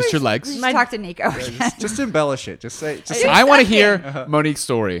 I think used we your should- legs? We should My- talk to Niko. Just embellish it. Just say. Just I want to Suck hear Monique's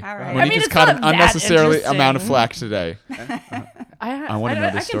story. All right. Monique I mean, has it's caught an not that unnecessarily amount of interesting. flack today. I wanna know I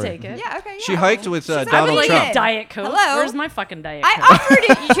this can story. take it. Yeah, okay. She yeah. hiked with She's Donald like, Trump. "Yeah." Diet Coke. Hello? Where's my fucking Diet I Coke? offered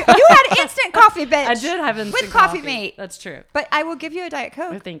it. You had instant coffee, bitch. I did have instant with coffee mate. That's true. But I will give you a Diet Oh,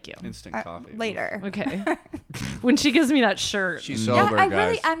 Coke thank you. Instant coffee. later. Okay. When she gives me that shirt. She's Yeah, sober, I guys.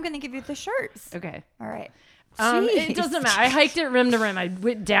 really am going to give you the shirts. Okay. All right. It doesn't matter. I hiked it rim to rim. I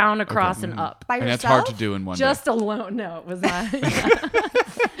went down, across, and up. By And yourself? that's hard to do in one Just alone. No, it was not.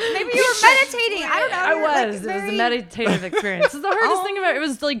 Maybe you were meditating. I don't know. I You're, like, was. It was a very- meditative experience. It's the hardest thing about it. It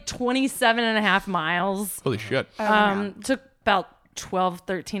was like 27 and a half miles. Holy shit. Took about 12,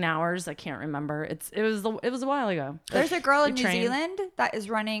 13 hours. I can't remember. It was a while ago. There's a girl in We New trained. Zealand that is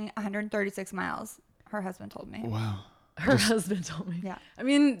running 136 miles. Her husband told me. Wow. Her husband told me. Yeah. I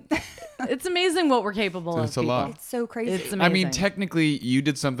mean, it's amazing what we're capable of. It's a people. lot. It's so crazy. It's amazing. I mean, technically, you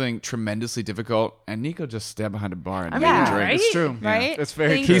did something tremendously difficult, and Niko just stabbed behind a bar and made mean, a drink. right? It's true. Right? It's very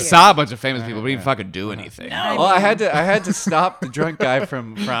Thank true. He you. saw a bunch of famous people, but he didn't fucking do anything. Well, I had to stop the drunk guy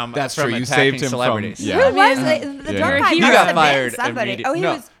from That's from true. You attacking saved him celebrities. from. Who Yeah. was mean, the yeah. drunk guy? He He must got have been fired. somebody. immediately. Oh, he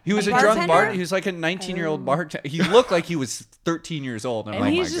No, was. he was a bartender? drunk bartender. He was like a 19-year-old bartender. He looked like he was 13 years old. And I'm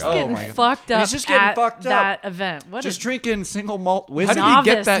and like, he's just oh getting my God. fucked up He's just getting at fucked up. that event. What Just a drinking single malt How whiskey. did he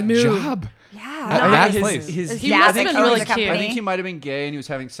get Novice that move. job? Yeah. At that his, place. his, He I must have think been he really was- cute. I think he might have been gay, and he was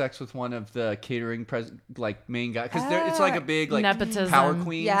having sex with one of the catering main guy because it's like a big like Nepotism. power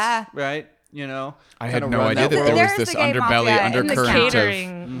queens, Yeah. right? You know, I had kinda no run idea that there was There's this the gay underbelly, mafia in the in the undercurrent of.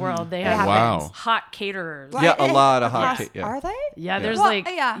 catering world. They have Wow. hot caterers. Well, Yeah, a lot of across- hot yeah. Are they? Yeah, there's Well, like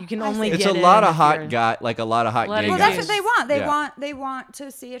yeah, you can I only see. It's get a lot in of if hot you're- guy, like a lot of hot Bloody gay Well, guys. that's what they want. Yeah. They want to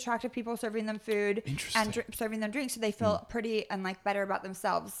see attractive people serving them food and serving them drinks, so they feel pretty and like better about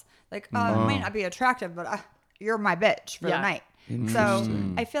themselves. Like, it may not be attractive, but you're my bitch for the Yeah. night. So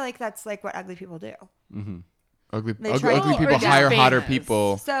I feel like that's like what ugly people do. Ugly They try- ugly Or people just hire hotter famous.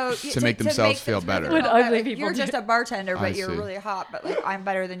 people So to make themselves feel better. What ugly people You're do. just a bartender, but I you're see. really hot. But like, I'm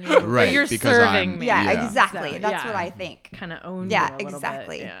better than you. Right, you're because serving I'm, me. Yeah, yeah. exactly. So, That's yeah. what I think. kind of own Yeah, you a little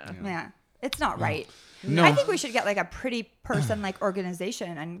exactly. bit. Yeah. It's not right. No. I think we should get like a pretty person like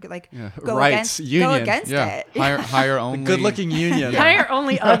organization and like go Rights, against union. Go against Yeah, it. hire only. Good-looking union. Hire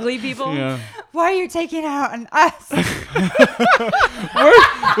only ugly people. Yeah. Why are you taking out on us?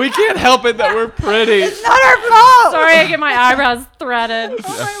 We can't help it that we're pretty. It's not our fault. Sorry, I get my eyebrows threaded.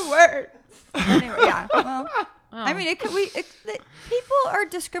 Oh my word. Anyway, yeah. Well, I mean, people are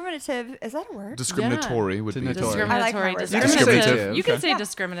discriminative. Is that a word? Discriminatory would be. Discriminatory. I like my Discriminatory. word. Discriminative. Discriminative. You can Okay. say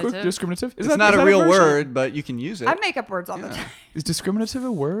discriminative. Discriminative? It's not a real word, but you can use it. I make up words all the time. Is discriminative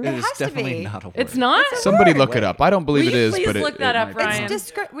a word? It is has to definitely be. not a word. It's not. Somebody word. look it up. I don't believe Will it you is, please but look that up, might be.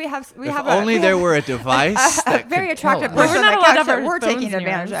 Ryan? We have If a only there were a device a that very could attractive tell us. person We're not on the allowed to couch have that our we're phones taking near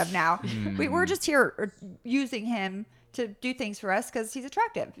advantage us. of now. We're just here using him to do things for us because he's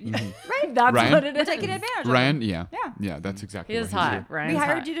attractive, right? That's Ryan? what it We're is. taking advantage of Ryan, him. yeah. Yeah. Yeah, that's exactly He what is he's hot. doing. Ryan's We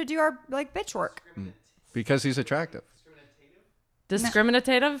hired hot. you to do our like bitch work. because he's attractive.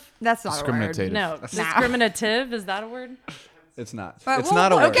 Discriminative? That's not a word. Discriminative. No. Discriminative? Is that a word? It's not. But it's we'll-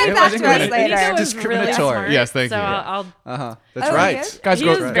 not a we'll word. get It back was to us good. later. Niko is really Discriminatory. smart, Yes, thank so you. I'll That's Oh, right. he is? Guys, He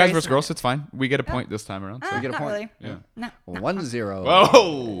girls, is guys very versus smart. girls, it's fine. We get a point this time around. So. get a not point. really. Yeah. No. 1-0.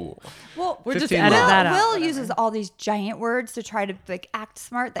 Whoa! Well, We're just 15 edit miles. that out. Will uses all these giant words to try to like act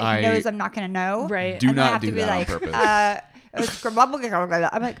smart that he I knows I'm not going to know. Right. Do And I not have do to be that on like, purpose.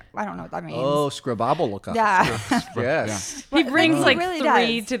 I'm like, I don't know what that means. Oh, scribabble. Yeah. Yes. He brings he like really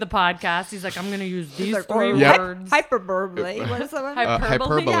 3 does. to the podcast. He's like, I'm going to use these Like, 3 Yep. words. Hyperbole. What is that one?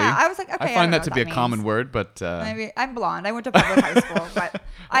 Hyperbole. Yeah, I was like, okay. I don't find know that to what be a means. common word, but Maybe I'm blonde. I went to public high school, but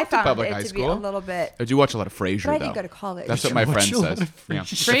I found public it high to be a school. little bit. I do watch a lot of Frasier, But I though. didn't go to college. That's what my watch friend a lot says. of Yeah.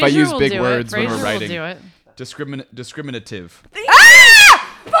 Frasier If I use will big do words it. when Frasier we're will writing, do it. discriminative.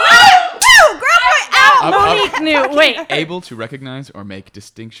 No, grab my out. Monique knew. Wait. Able to recognize or make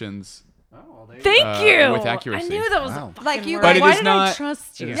distinctions. Thank you. with accuracy. I knew that was Wow. a fucking Like you word. But it Why is did not- I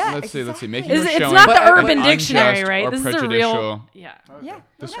trust you? Yeah, Let's see. exactly. Making It's or showing not the But- Urban but Dictionary, unjust right? or This is a real. prejudicial. Yeah. Yeah.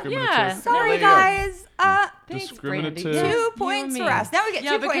 Discriminative. Yeah. Sorry, there you go. guys. Discriminative. Brandy. 2 You and points me. for us. Now we get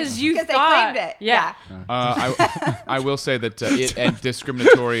Yeah, 2 because points you because thought- they claimed it. Yeah. I will say that it and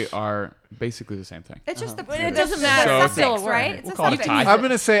discriminatory are basically the same thing. It's just the. it doesn't it's matter. a It's still a suffix, word. right? It's We'll a call it a suffix. tie. I'm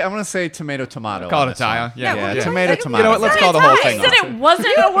gonna say tomato. Call on it a this tie. one. Yeah, Yeah, yeah. Tomato. You You know what? Let's call the whole I thing said off. it wasn't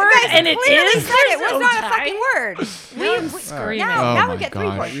a word, and it Clearly is. said it was so not a tight. fucking word. I'm screaming. Now, Oh now my we get 3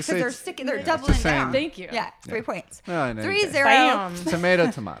 gosh. points You because say they're it's- sticking. They're it's doubling the same. down. Thank you. Yeah, 3 points. No, I know. 3-0. Bam.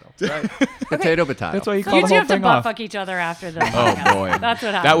 Tomato. Right. Potato. That's why you call You the two whole have to thing butt off. fuck each other after this. Oh boy, That's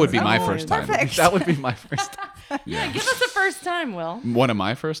what happens. that would be my Oh, first time. perfect. That would be my first. Yeah, give us a first time, Will. One of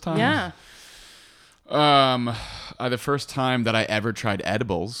my first times. Yeah. The first time that I ever tried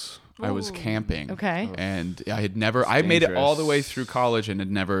edibles, I was camping. Okay. And I had never. I made it all the way dangerous. through college and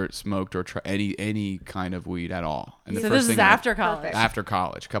had never smoked or tried any kind of weed at all. And the So first this is thing I- after college. Perfect. after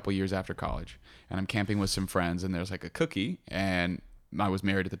college, a couple years after college, and I'm camping with some friends, and there's like a cookie, and I was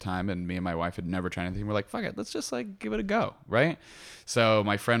married at the time, and me and my wife had never tried anything. We're like, fuck it, let's just like give it a go, right? So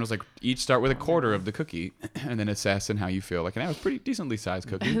my friend was like, each start with a quarter of the cookie, and then assess and how you feel. Like, and that was pretty decently sized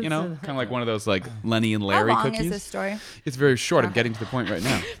cookie, you know, kind of like one of those like Lenny and Larry How long cookies. is this story? It's very short. I'm getting to the point right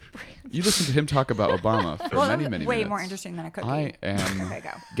now. You listen to him talk about Obama for many way minutes. more interesting than a cookie. I am Okay, go.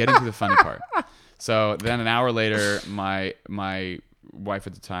 getting to the funny part. So then an hour later, my wife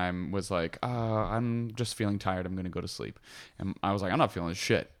at the time was like, I'm just feeling tired. I'm going to go to sleep. And I was like, I'm not feeling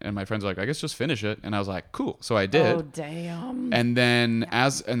shit. And my friends were like, I guess just finish it. And I was like, cool. So I did. Oh, damn. And then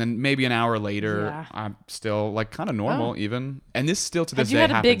maybe an hour later, Yeah. I'm still like kind of normal even. And this still to this you day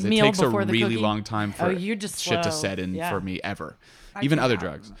had a big happens. It meal takes a before the really cookie? long time for you're just shit to slow. set in Yeah. for me ever. I Even can't- other I'm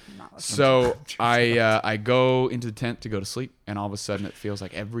drugs. not listening. So I go into the tent to go to sleep, and all of a sudden it feels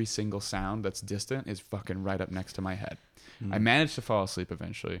like every single sound that's distant is fucking right up next to my head. I managed to fall asleep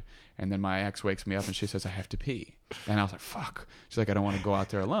eventually, and then my ex wakes me up and she says, I have to pee. And I was like, fuck. She's like, I don't want to go out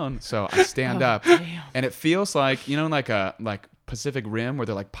there alone. So I stand up, and it feels like, you know, like Pacific Rim where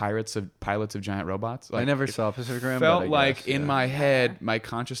they're like pilots of giant robots. Like, I never saw Pacific Rim. felt but I like guess, in yeah. my head, my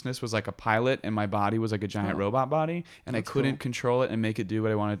consciousness was like a pilot and my body was like a giant robot body, and I couldn't control it and make it do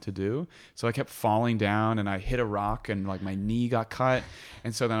what I wanted to do. So I kept falling down, and I hit a rock, and like my knee got cut.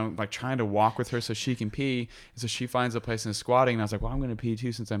 And so then I'm like trying to walk with her so she can pee. And so she finds a place and is squatting, and I was like, well, I'm going to pee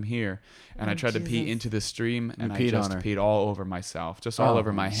too since I'm here. And I tried to pee into the stream, and I peed just on her. peed all over myself, just all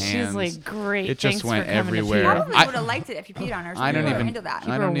over my hands. She's like, great. It just thanks went for coming to everywhere. pee. Probably I- would have liked it if you peed on her. So I don't you were even. into that.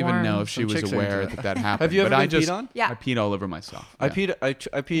 I don't Keep her even know warm. if she Some was chicks are aware into that happened. Have you ever but I been just, peed on? Yeah. I peed all over myself. I Yeah. peed. I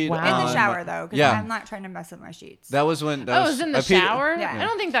peed Wow. In on the shower though, because Yeah. I'm not trying to mess with my sheets. That was when. That Oh, it was, was in the I peed- shower? Yeah. I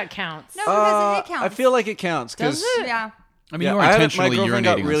don't think that counts. No, because it I counts. feel like it counts Does because it? Yeah. I mean, yeah, you were my intentionally girlfriend urinating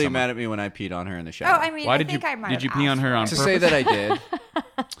got on really someone. mad at me when I peed on her in the Oh, shower. I mean, Why I did think you- I might did you have pee on asked her for on it. to purpose? say that I did.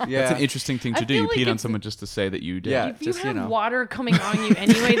 Yeah, That's an interesting thing to I do. feel You like peed on it's- someone just to say that you did. Yeah. If you just, have you know. water coming on you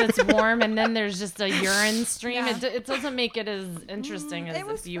anyway that's warm, and then there's just a urine stream, Yeah. it doesn't make it as interesting as It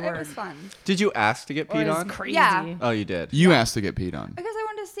was, if you it were. was fun. Did you ask to get Or peed it's on? crazy. Yeah. Oh, you did. You asked to get peed on. Because I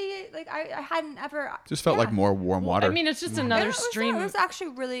wanted to see, like, I hadn't ever. Just felt yeah. like more warm water. I mean, it's just It another was, stream. It was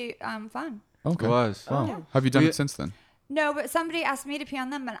actually really fun. okay. It was. Wow. Yeah. Have you done We- it since then? No, but somebody asked me to pee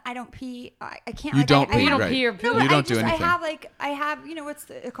on them, and I don't pee. I can't. You like, don't I, pee, you don't right. pee or No, poo. but You don't do I anything. I have, you know, what's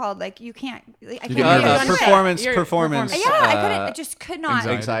it called? Like, you can't. Like, I You can't get pee nervous. on shit. Performance. You're- Performance. Yeah, I couldn't. uh, I just could not.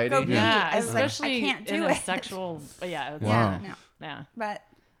 Anxiety? Go pee. Yeah, I was like, especially I can't do in a it. sexual. Yeah. It's, Wow. Yeah, no. Yeah. But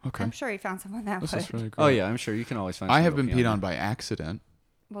Okay. I'm sure he found someone that This would. is really great. Oh yeah, I'm sure you can always find. I have someone been to pee peed on by accident.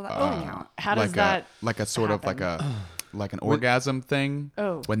 Well, that doesn't count. How does like that? like a sort of like an orgasm thing.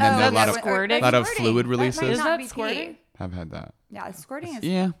 Oh. When then Oh, there are a lot that's of squirting? lot of squirting. fluid That might releases. Is not that be pee. squirting? I've had that. Yeah, squirting is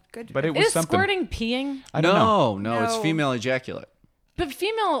Yeah, good. but for it you. was Is something. squirting peeing? I don't know. No, it's No. female ejaculate. But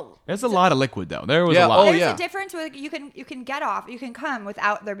female. There's a lot of liquid though. There was Yeah, a lot. oh, There's yeah. a difference with you can get off, you can come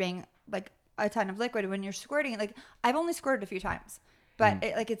without there being like a ton of liquid. When you're squirting, like I've only squirted a few times, but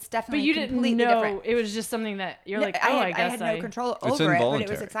it's But definitely you didn't completely know different. it was just something that you're No, like, oh, I guess had no control It's over it, but it was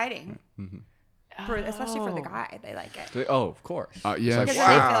involuntary. exciting. Especially for the guy, they like it Oh, of course. Yeah, because sure.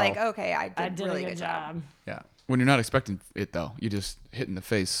 they feel like, okay, I did, I did really a good job. Yeah. When you're not expecting it though, you just hit in the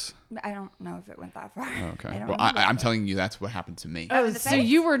face. I don't know if it went that far. Okay. I don't Well, remember. I'm telling you, that's what happened to me. Oh, Oh, in the so face?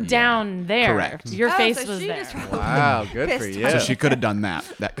 you were down there. Correct. Your Oh, face so was she there. just- Wow, good for Pissed. you. So she could have done that.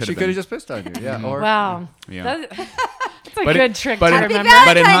 That could She have could been. have just pissed on you. Yeah. Or Wow. Yeah. That's a But good it- trick but to it- remember.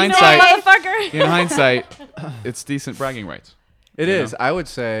 but in Valentine's hindsight, Motherfucker. in hindsight, it's decent bragging rights. it You is. know? I would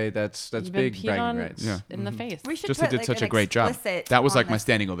say that's You've been big peed bragging on rights. Yeah. in the face. We should Just put, did like, such an a great job. explicit That was on like my this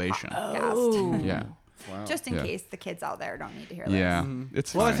standing ovation. podcast. Oh. Yeah. Wow. Just in Yeah. case the kids out there don't need to hear Yeah. this.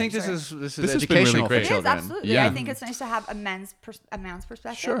 It's Well, I fine. think this Sorry. is This has been really educational great. It for is children. absolutely. Yeah. I think it's nice to have a man's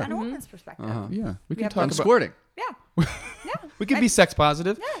perspective Sure. and a woman's perspective. Yeah. We can have talk And about. squirting. Yeah, yeah. We can be sex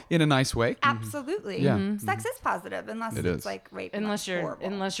positive in a nice way. Absolutely. Yeah. Sex is positive unless It it's is. like rape. and Unless that's you're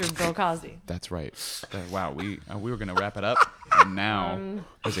horrible. Bill Cosby. That's right. Wow. We were gonna wrap it up, and now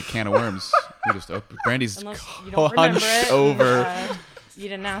there's a can of worms. We just opened. Brandy's Unless you don't remember hunched it. over. You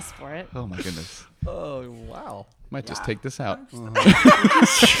didn't ask for it. Oh my goodness. Oh wow. Might just take this out.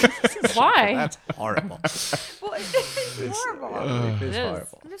 Why? That's horrible. Well, it's horrible. It is is.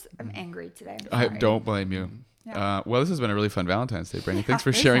 horrible. I'm angry today. I Sorry. don't blame you. Yeah. Well, this has been a really fun Valentine's Day, Brandy. Thanks for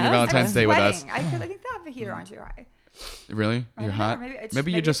It sharing your has. Valentine's I'm Day with us. sweating. I think I have the heater on too high. Really? I You're don't know. hot? Maybe it's-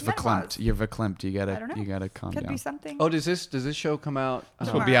 Maybe you're maybe just it's menopause. verklempt. You're verklempt. You I don't know. gotta calm Could down. be something. Oh, does this show come out?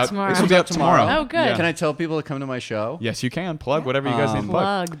 This will be out Tomorrow. This will be out tomorrow. Oh, good. Yeah. Can I tell people to come to my show? Yes, you can. Plug whatever you guys need to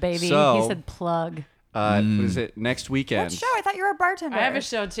plug. Plug, baby. So- he said plug. What is it? Next weekend. What show? I thought you were a bartender. I have a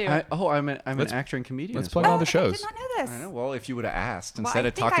show too. I'm an actor and comedian. Let's as plug well. all the I shows. did not know this. I know. Well, if you would have asked Well, instead I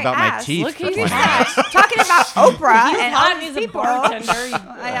of think talking I about my asked. teeth Look, for he's 20 not. minutes. Talking about Oprah He's and not. all these He's a people. bartender.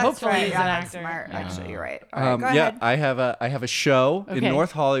 That's Hopefully right. he's Yeah, an that's actor. smart. Actually, you're right. All right, go Yeah, ahead. I have a show in Okay.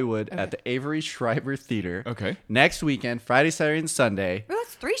 North Hollywood at the Avery Schreiber Theater. Okay. Next weekend, Friday, Saturday, and Sunday. Ooh,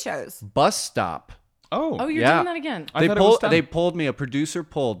 that's 3 shows. Bus Stop. Oh, you're Yeah. doing that again. I thought it was done. They pulled me. A producer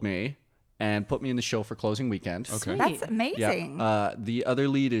pulled me and put me in the show for closing weekend. Okay. That's Sweet. amazing. Yeah. The other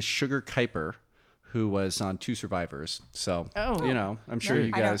lead is Sugar Kuiper, who was on 2 Survivors. So, Oh. you know, I'm sure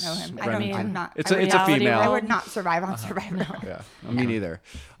you I don't guys. know him. run into- I'm not. It's I a would- reality female. I world. would not survive on Survivor. Yeah, me neither.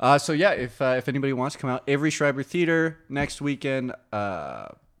 So yeah, if anybody wants to come out, Avery Schreiber Theater next weekend,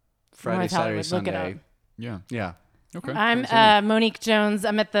 Friday, North Saturday, Hollywood, look it Sunday. up. Yeah. Yeah. Okay. I'm Monique Jones.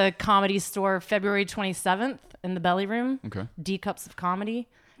 I'm at the Comedy Store February 27th in the Belly Room. Okay. D Cups of Comedy.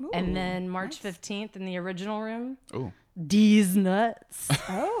 And then March 15th in the Original Room. Oh. D's Nuts.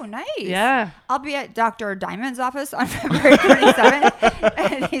 Oh, nice. Yeah. I'll be at Dr. Diamond's office on February 27th,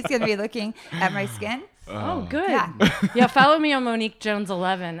 and he's going to be looking at my skin. Oh, good. Yeah. Yeah, follow me on Monique Jones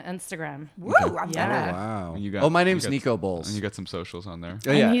 11 Instagram. Woo, I'm Yeah. gonna. Wow. And you got- oh, my you name's got- Niko Boles. And you got some socials on there.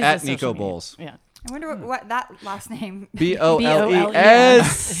 Oh, yeah, And he's at a social Niko media- Boles. Yeah. I wonder what that last name.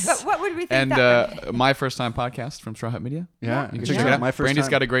 BOLES. But what would we think And that would my first time podcast from Straw Hut Media. Yeah, You can check check it it out. out. My first Brandy's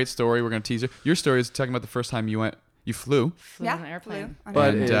time. got a great story. We're going to tease her. Your story is talking about the first time you flew. Flew Yeah, on an airplane. flew.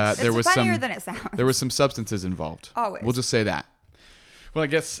 But And it's- there was funnier some than it sounds. there was some substances involved. Always. We'll just say that. Well, I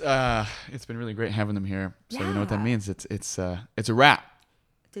guess it's been really great having them here. So you know what that Yeah. means. It's a wrap.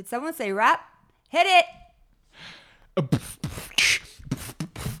 Did someone say rap? Hit it.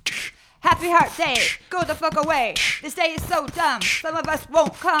 Happy Heart Day. Go the fuck away. This day is so dumb. Some of us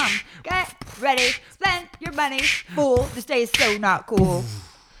won't come. Get ready. Spend your money. Fool. This day is so not cool.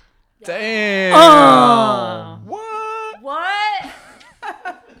 Damn. What?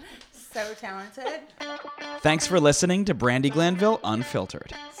 So talented. Thanks for listening to Brandy Glanville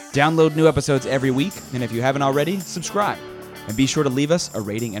Unfiltered. Download new episodes every week, and if you haven't already, subscribe. And be sure to leave us a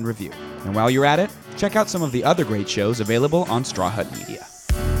rating and review. And while you're at it, check out some of the other great shows available on Straw Hut Media.